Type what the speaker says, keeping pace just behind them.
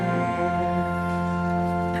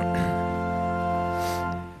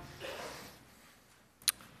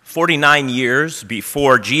49 years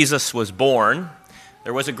before Jesus was born,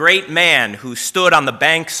 there was a great man who stood on the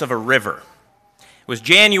banks of a river. It was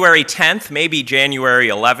January 10th, maybe January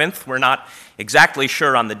 11th. We're not exactly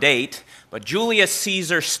sure on the date, but Julius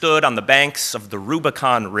Caesar stood on the banks of the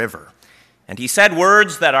Rubicon River. And he said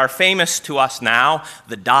words that are famous to us now: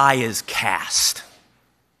 the die is cast.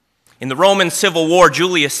 In the Roman Civil War,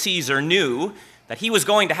 Julius Caesar knew that he was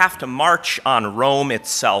going to have to march on Rome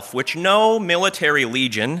itself, which no military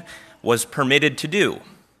legion was permitted to do.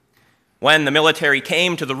 When the military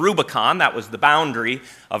came to the Rubicon, that was the boundary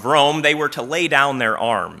of Rome, they were to lay down their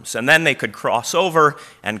arms, and then they could cross over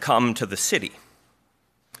and come to the city.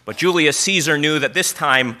 But Julius Caesar knew that this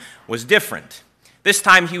time was different. This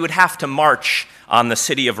time he would have to march on the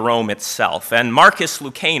city of Rome itself. And Marcus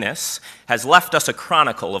Lucanus has left us a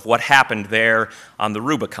chronicle of what happened there on the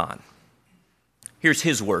Rubicon. Here's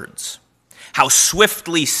his words: how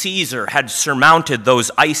swiftly Caesar had surmounted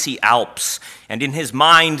those icy Alps, and in his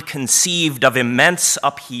mind conceived of immense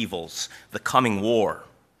upheavals, the coming war.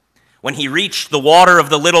 When he reached the water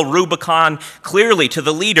of the little Rubicon, clearly to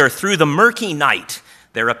the leader through the murky night,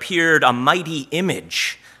 there appeared a mighty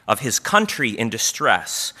image of his country in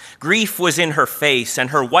distress. Grief was in her face, and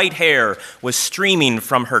her white hair was streaming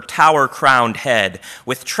from her tower-crowned head.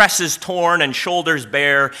 With tresses torn and shoulders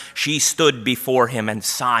bare, she stood before him and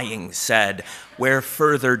sighing said, "Where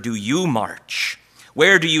further do you march?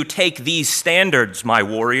 Where do you take these standards, my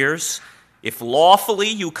warriors? If lawfully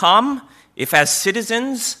you come, if as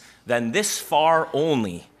citizens, then this far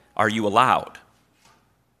only are you allowed."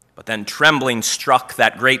 But then trembling struck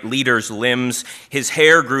that great leader's limbs. His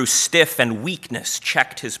hair grew stiff, and weakness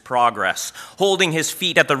checked his progress. Holding his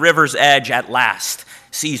feet at the river's edge, at last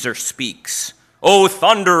Caesar speaks. "O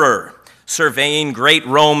thunderer, surveying great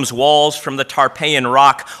Rome's walls from the Tarpeian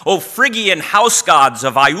rock, O Phrygian house gods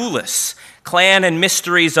of Iulus, clan and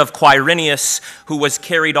mysteries of Quirinius, who was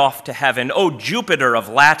carried off to heaven, O Jupiter of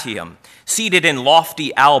Latium, seated in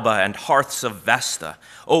lofty Alba and hearths of Vesta,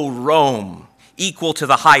 O Rome, equal to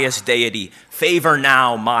the highest deity, favor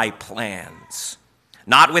now my plans.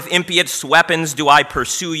 Not with impious weapons do I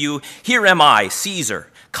pursue you. Here am I, Caesar,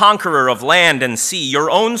 conqueror of land and sea, your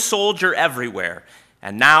own soldier everywhere,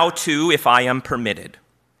 and now too, if I am permitted.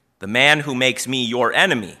 The man who makes me your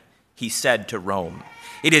enemy," he said to Rome,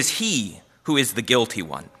 "it is he who is the guilty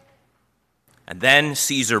one." And then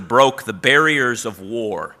Caesar broke the barriers of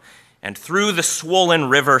war, and through the swollen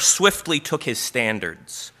river swiftly took his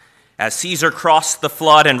standards. As Caesar crossed the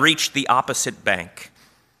flood and reached the opposite bank,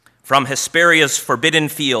 from Hesperia's forbidden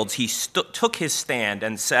fields he took his stand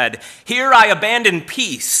and said, "Here I abandon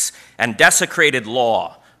peace and desecrated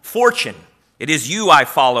law. Fortune, it is you I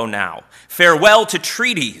follow now. Farewell to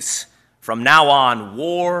treaties. From now on,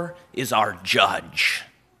 war is our judge."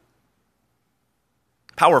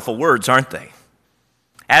 Powerful words, aren't they?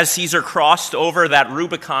 As Caesar crossed over that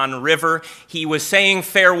Rubicon River, he was saying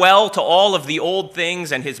farewell to all of the old things,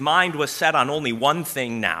 and his mind was set on only one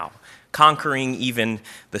thing now: conquering even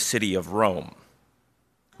the city of Rome.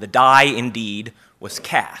 The die, indeed, was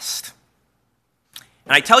cast.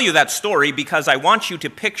 And I tell you that story because I want you to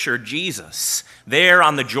picture Jesus there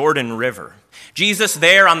on the Jordan River. Jesus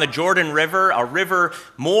there on the Jordan River, a river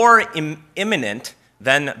more imminent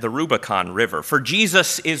than the Rubicon River. For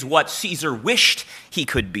Jesus is what Caesar wished he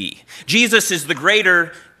could be. Jesus is the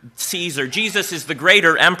greater Caesar. Jesus is the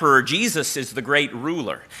greater emperor. Jesus is the great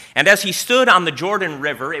ruler. And as he stood on the Jordan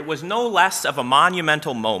River, it was no less of a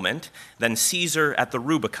monumental moment than Caesar at the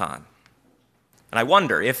Rubicon. And I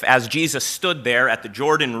wonder if, as Jesus stood there at the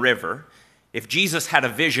Jordan River, if Jesus had a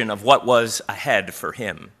vision of what was ahead for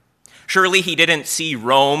him. Surely he didn't see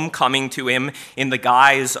Rome coming to him in the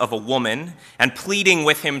guise of a woman and pleading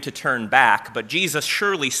with him to turn back, but Jesus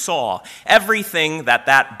surely saw everything that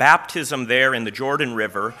baptism there in the Jordan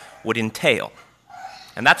River would entail.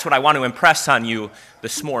 And that's what I want to impress on you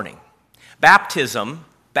this morning. Baptism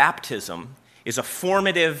is a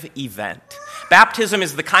formative event. Baptism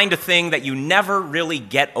is the kind of thing that you never really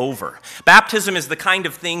get over. Baptism is the kind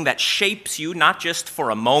of thing that shapes you not just for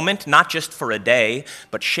a moment, not just for a day,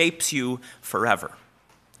 but shapes you forever.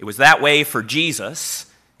 It was that way for Jesus,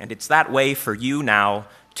 and it's that way for you now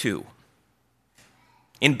too.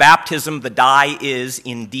 In baptism, the die is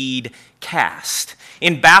indeed cast.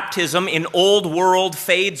 In baptism, an old world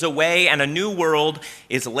fades away and a new world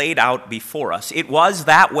is laid out before us. It was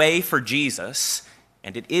that way for Jesus,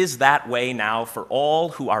 and it is that way now for all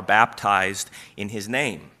who are baptized in his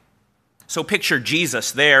name. So picture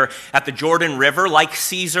Jesus there at the Jordan River, like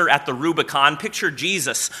Caesar at the Rubicon. Picture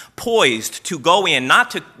Jesus poised to go in,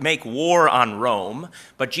 not to make war on Rome,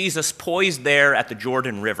 but Jesus poised there at the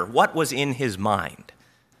Jordan River. What was in his mind?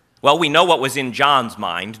 Well, we know what was in John's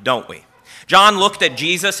mind, don't we? John looked at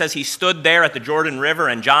Jesus as he stood there at the Jordan River,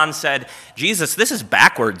 and John said, "Jesus, this is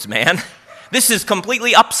backwards, man. This is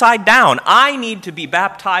completely upside down. I need to be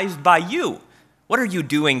baptized by you. What are you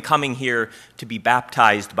doing coming here to be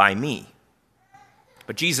baptized by me?"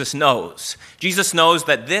 But Jesus knows. Jesus knows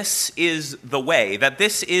that this is the way, that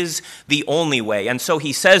this is the only way. And so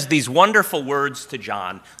he says these wonderful words to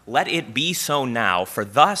John, "Let it be so now, for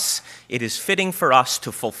thus it is fitting for us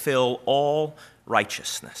to fulfill all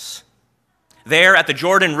righteousness." There at the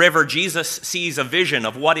Jordan River, Jesus sees a vision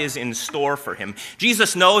of what is in store for him.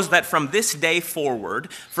 Jesus knows that from this day forward,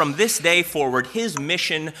 his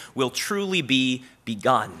mission will truly be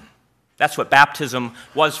begun. That's what baptism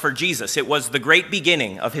was for Jesus. It was the great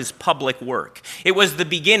beginning of his public work. It was the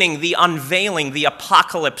beginning, the unveiling, the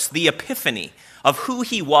apocalypse, the epiphany of who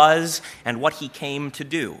he was and what he came to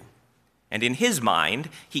do. And in his mind,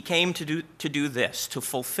 he came to do this, to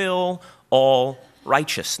fulfill all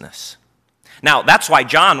righteousness. Now, that's why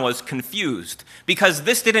John was confused, because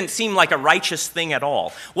this didn't seem like a righteous thing at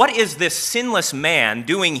all. What is this sinless man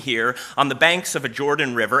doing here on the banks of a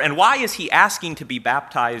Jordan River, and why is he asking to be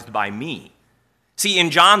baptized by me? See,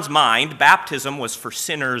 in John's mind, baptism was for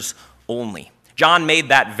sinners only. John made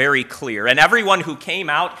that very clear, and everyone who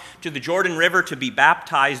came out to the Jordan River to be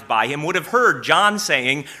baptized by him would have heard John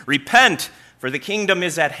saying, "Repent, for the kingdom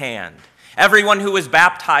is at hand." Everyone who was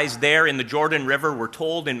baptized there in the Jordan River, we're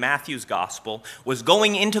told in Matthew's gospel, was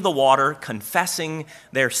going into the water confessing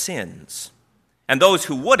their sins. And those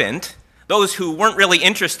who wouldn't, those who weren't really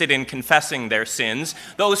interested in confessing their sins,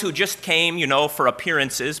 those who just came, for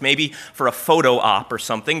appearances, maybe for a photo op or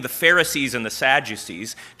something, the Pharisees and the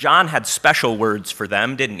Sadducees, John had special words for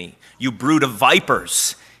them, didn't he? "You brood of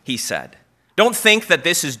vipers," he said. Don't think that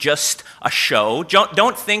this is just a show.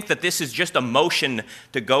 Don't think that this is just a motion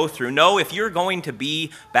to go through. No, if you're going to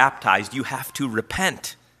be baptized, you have to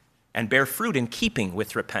repent and bear fruit in keeping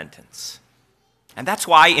with repentance. And that's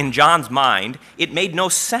why in John's mind, it made no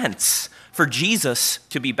sense for Jesus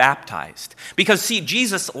to be baptized. Because, see,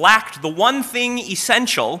 Jesus lacked the one thing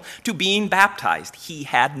essential to being baptized. He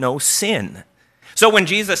had no sin. So when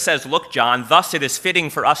Jesus says, "Look, John, thus it is fitting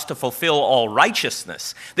for us to fulfill all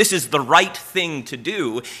righteousness," this is the right thing to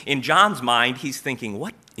do, in John's mind, he's thinking,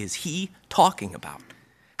 what is he talking about?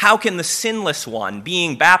 How can the sinless one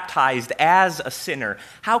being baptized as a sinner,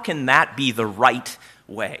 how can that be the right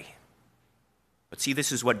way? But see,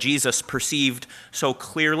 this is what Jesus perceived so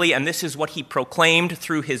clearly, and this is what he proclaimed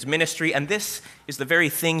through his ministry, and this is the very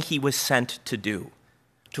thing he was sent to do.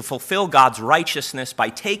 To fulfill God's righteousness by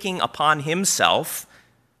taking upon himself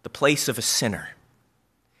the place of a sinner.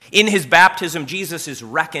 In his baptism, Jesus is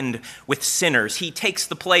reckoned with sinners. He takes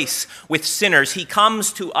the place with sinners. He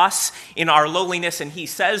comes to us in our lowliness and he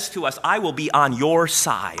says to us, "I will be on your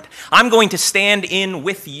side. I'm going to stand in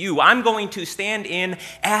with you. I'm going to stand in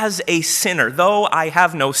as a sinner. Though I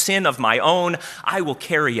have no sin of my own, I will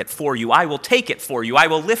carry it for you. I will take it for you. I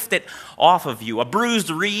will lift it off of you. A bruised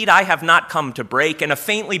reed I have not come to break, and a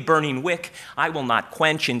faintly burning wick I will not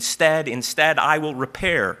quench. Instead, I will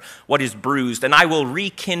repair what is bruised, and I will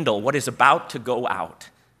rekindle what is about to go out."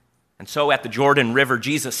 And so at the Jordan River,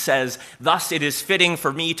 Jesus says, "Thus it is fitting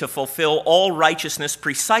for me to fulfill all righteousness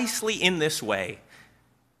precisely in this way,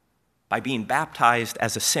 by being baptized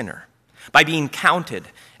as a sinner, by being counted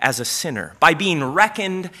as a sinner, by being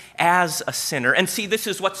reckoned as a sinner." And see, this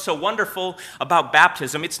is what's so wonderful about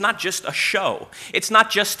baptism. It's not just a show. It's not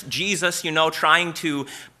just Jesus, trying to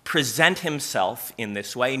present himself in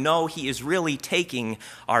this way. No, he is really taking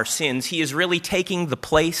our sins. He is really taking the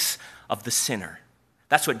place of the sinner.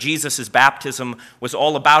 That's what Jesus' baptism was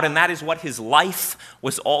all about, and that is what his life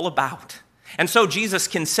was all about. And so Jesus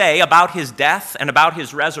can say about his death and about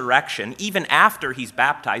his resurrection, even after he's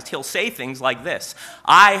baptized, he'll say things like this: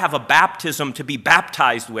 "I have a baptism to be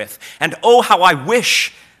baptized with, and oh, how I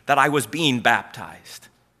wish that I was being baptized."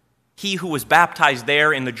 He who was baptized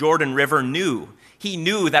there in the Jordan River knew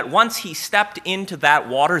that once he stepped into that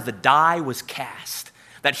water, the die was cast,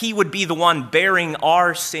 that he would be the one bearing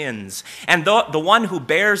our sins. And the one who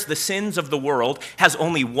bears the sins of the world has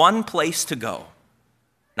only one place to go.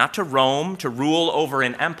 Not to Rome, to rule over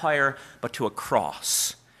an empire, but to a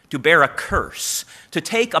cross, to bear a curse, to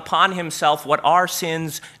take upon himself what our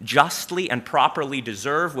sins justly and properly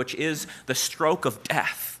deserve, which is the stroke of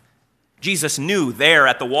death. Jesus knew there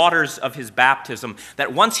at the waters of his baptism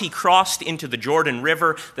that once he crossed into the Jordan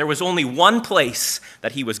River, there was only one place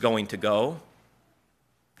that he was going to go,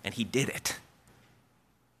 and he did it.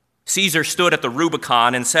 Caesar stood at the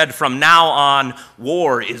Rubicon and said, "From now on,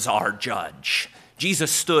 war is our judge."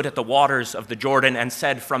 Jesus stood at the waters of the Jordan and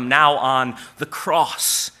said, "From now on, the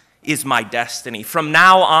cross is my destiny. From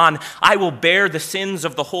now on, I will bear the sins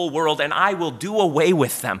of the whole world, and I will do away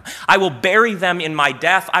with them. I will bury them in my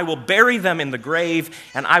death. I will bury them in the grave,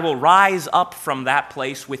 and I will rise up from that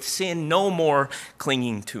place with sin no more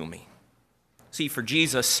clinging to me. See, for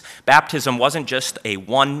Jesus, baptism wasn't just a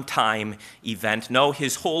one-time event. No,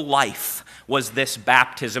 his whole life was this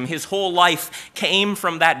baptism. His whole life came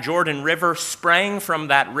from that Jordan River, sprang from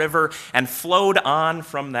that river, and flowed on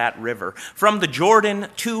from that river. From the Jordan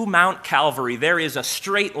to Mount Calvary, there is a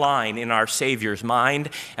straight line in our Savior's mind,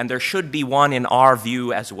 and there should be one in our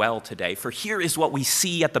view as well today. For here is what we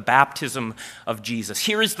see at the baptism of Jesus.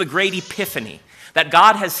 Here is the great epiphany, that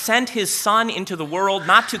God has sent his Son into the world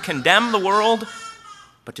not to condemn the world,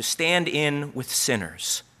 but to stand in with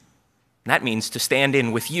sinners. And that means to stand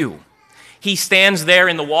in with you. He stands there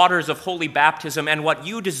in the waters of holy baptism, and what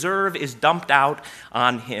you deserve is dumped out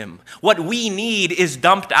on him. What we need is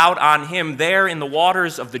dumped out on him there in the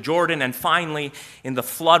waters of the Jordan, and finally in the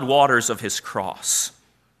flood waters of his cross.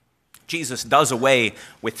 Jesus does away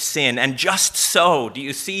with sin, and just so, do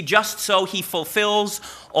you see, just so he fulfills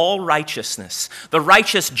all righteousness. The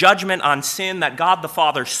righteous judgment on sin that God the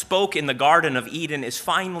Father spoke in the Garden of Eden is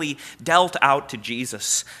finally dealt out to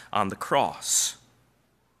Jesus on the cross.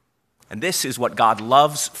 And this is what God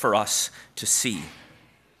loves for us to see.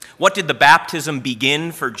 What did the baptism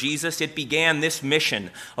begin for Jesus? It began this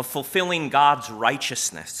mission of fulfilling God's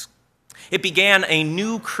righteousness. It began a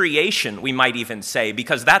new creation, we might even say,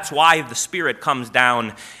 because that's why the Spirit comes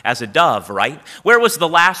down as a dove, right? Where was the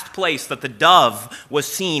last place that the dove was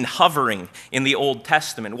seen hovering in the Old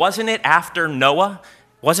Testament? Wasn't it after Noah?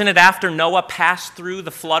 Wasn't it after Noah passed through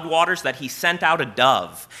the floodwaters that he sent out a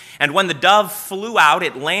dove? And when the dove flew out,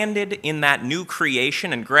 it landed in that new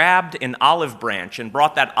creation and grabbed an olive branch and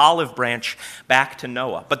brought that olive branch back to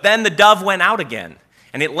Noah. But then the dove went out again.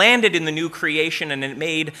 And it landed in the new creation, and it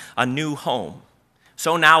made a new home.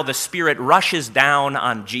 So now the Spirit rushes down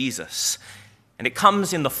on Jesus, and it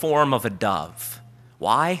comes in the form of a dove.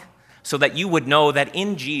 Why? So that you would know that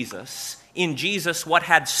in Jesus, what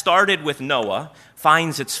had started with Noah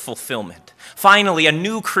finds its fulfillment. Finally, a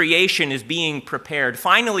new creation is being prepared.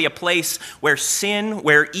 Finally, a place where sin,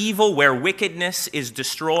 where evil, where wickedness is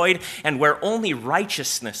destroyed, and where only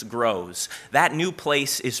righteousness grows. That new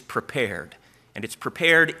place is prepared. And it's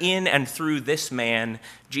prepared in and through this man,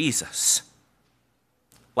 Jesus.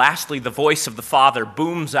 Lastly, the voice of the Father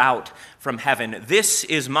booms out from heaven. This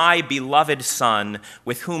is my beloved Son,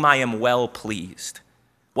 with whom I am well pleased.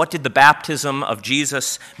 What did the baptism of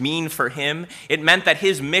Jesus mean for him? It meant that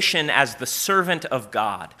his mission as the servant of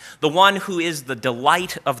God, the one who is the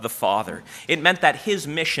delight of the Father, it meant that his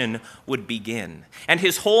mission would begin. And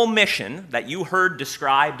his whole mission that you heard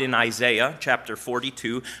described in Isaiah chapter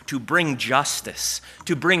 42, to bring justice,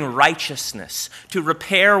 to bring righteousness, to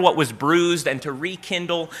repair what was bruised and to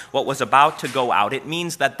rekindle what was about to go out, it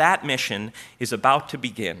means that that mission is about to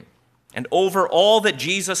begin. And over all that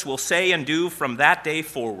Jesus will say and do from that day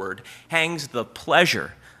forward hangs the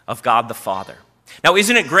pleasure of God the Father. Now,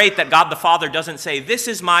 isn't it great that God the Father doesn't say, "This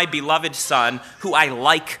is my beloved Son who I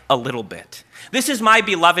like a little bit. This is my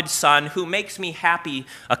beloved Son who makes me happy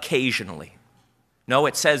occasionally." No,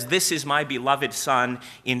 it says, "This is my beloved Son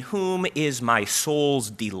in whom is my soul's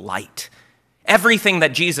delight." Everything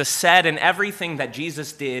that Jesus said and everything that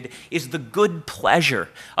Jesus did is the good pleasure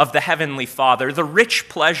of the Heavenly Father, the rich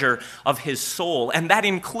pleasure of his soul. And that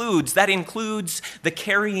includes the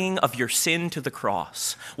carrying of your sin to the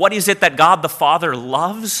cross. What is it that God the Father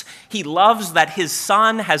loves? He loves that his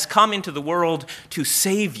Son has come into the world to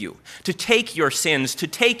save you, to take your sins, to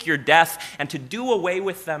take your death, and to do away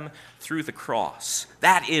with them through the cross.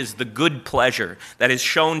 That is the good pleasure that is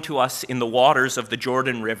shown to us in the waters of the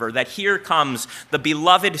Jordan River, that here comes the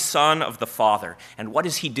beloved Son of the Father. And what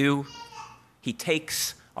does he do? He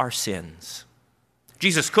takes our sins.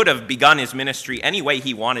 Jesus could have begun his ministry any way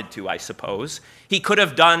he wanted to, I suppose. He could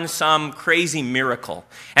have done some crazy miracle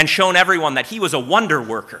and shown everyone that he was a wonder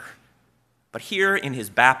worker. But here in his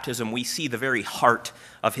baptism, we see the very heart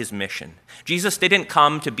of his mission. Jesus didn't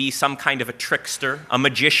come to be some kind of a trickster, a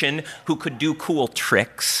magician who could do cool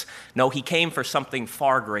tricks. No, he came for something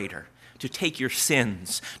far greater, to take your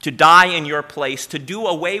sins, to die in your place, to do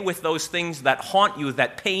away with those things that haunt you,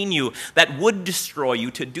 that pain you, that would destroy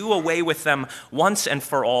you, to do away with them once and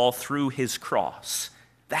for all through his cross.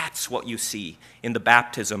 That's what you see in the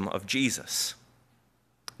baptism of Jesus.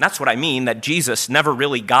 That's what I mean, that Jesus never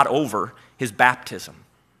really got over his baptism,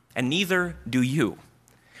 and neither do you.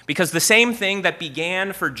 Because the same thing that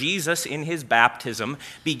began for Jesus in his baptism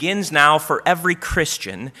begins now for every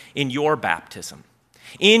Christian in your baptism.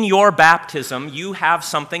 In your baptism, you have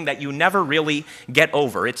something that you never really get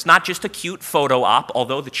over. It's not just a cute photo op,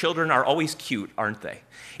 although the children are always cute, aren't they?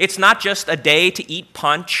 It's not just a day to eat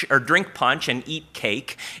punch or drink punch and eat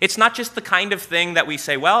cake. It's not just the kind of thing that we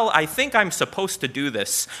say, well, I think I'm supposed to do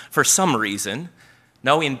this for some reason.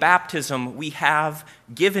 No, in baptism, we have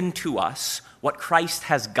given to us what Christ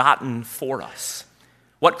has gotten for us.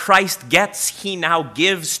 What Christ gets, he now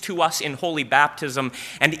gives to us in holy baptism,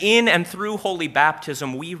 and in and through holy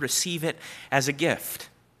baptism, we receive it as a gift.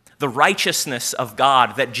 The righteousness of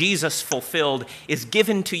God that Jesus fulfilled is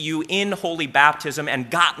given to you in holy baptism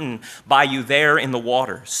and gotten by you there in the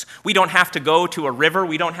waters. We don't have to go to a river.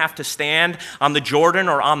 We don't have to stand on the Jordan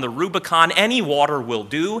or on the Rubicon. Any water will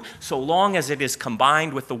do, so long as it is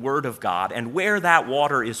combined with the Word of God. And where that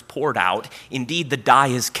water is poured out, indeed the die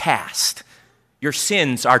is cast. Your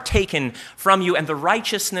sins are taken from you, and the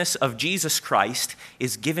righteousness of Jesus Christ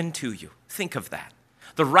is given to you. Think of that.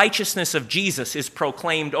 The righteousness of Jesus is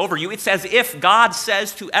proclaimed over you. It's as if God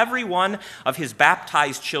says to every one of his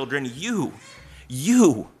baptized children, you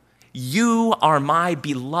are my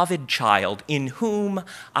beloved child, in whom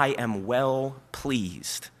I am well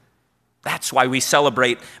pleased. That's why we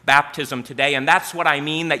celebrate baptism today, and that's what I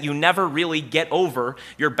mean that you never really get over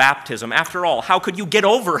your baptism. After all, how could you get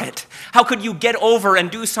over it? How could you get over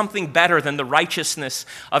and do something better than the righteousness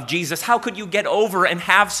of Jesus? How could you get over and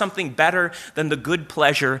have something better than the good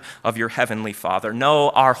pleasure of your heavenly Father?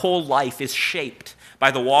 No, our whole life is shaped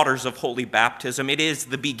by the waters of holy baptism. It is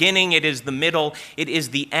the beginning, it is the middle, it is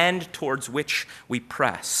the end towards which we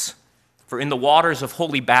press. For in the waters of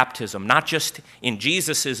holy baptism, not just in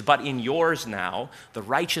Jesus's, but in yours now, the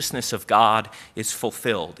righteousness of God is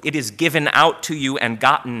fulfilled. It is given out to you and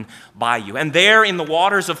gotten by you. And there in the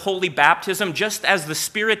waters of holy baptism, just as the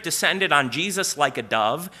Spirit descended on Jesus like a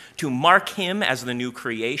dove to mark him as the new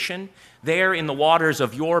creation, there in the waters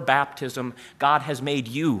of your baptism, God has made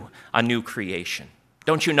you a new creation.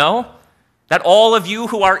 Don't you know that all of you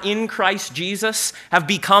who are in Christ Jesus have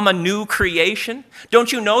become a new creation?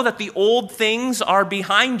 Don't you know that the old things are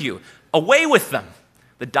behind you? Away with them.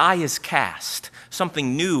 The die is cast.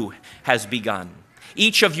 Something new has begun.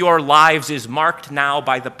 Each of your lives is marked now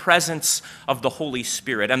by the presence of the Holy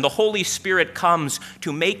Spirit, and the Holy Spirit comes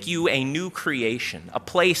to make you a new creation, a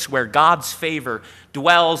place where God's favor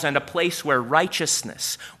dwells, and a place where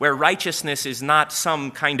righteousness is not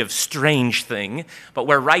some kind of strange thing, but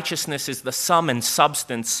where righteousness is the sum and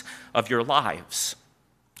substance of your lives.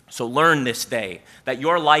 So learn this day that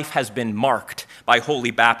your life has been marked by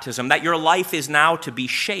holy baptism, that your life is now to be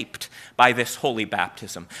shaped by this holy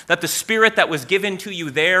baptism, that the Spirit that was given to you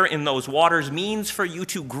there in those waters means for you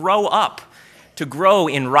to grow up, to grow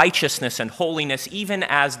in righteousness and holiness, even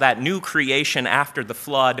as that new creation after the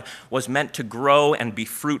flood was meant to grow and be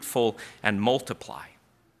fruitful and multiply.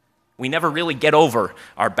 We never really get over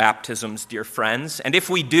our baptisms, dear friends. And if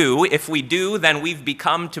we do, then we've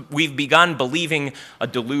begun believing a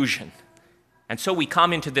delusion. And so we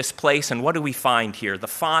come into this place, and what do we find here? The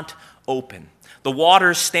font open. The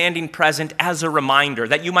waters standing present as a reminder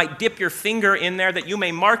that you might dip your finger in there, that you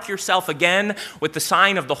may mark yourself again with the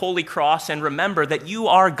sign of the Holy Cross, and remember that you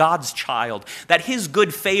are God's child, that his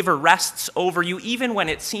good favor rests over you even when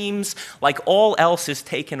it seems like all else is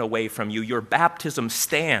taken away from you. Your baptism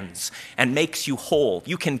stands and makes you whole.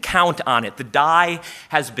 You can count on it. The die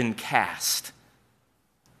has been cast.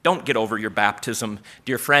 Don't get over your baptism,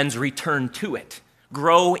 dear friends. Return to it.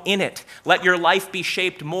 Grow in it. Let your life be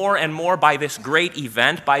shaped more and more by this great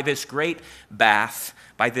event, by this great bath,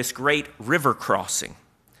 by this great river crossing.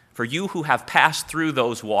 For you who have passed through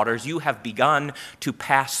those waters, you have begun to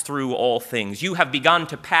pass through all things. You have begun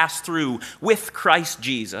to pass through with Christ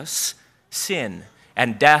Jesus sin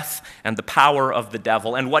and death and the power of the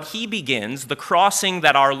devil. And what he begins, the crossing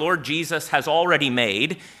that our Lord Jesus has already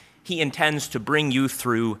made, he intends to bring you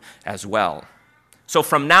through as well. So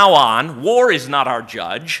from now on, war is not our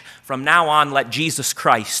judge. From now on, let Jesus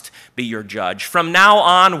Christ be your judge. From now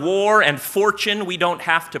on, war and fortune we don't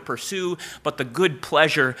have to pursue, but the good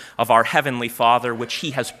pleasure of our Heavenly Father, which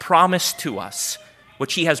he has promised to us,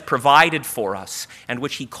 which he has provided for us, and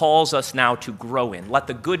which he calls us now to grow in. Let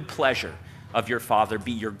the good pleasure of your Father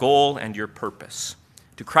be your goal and your purpose.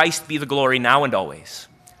 To Christ be the glory now and always.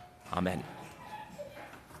 Amen.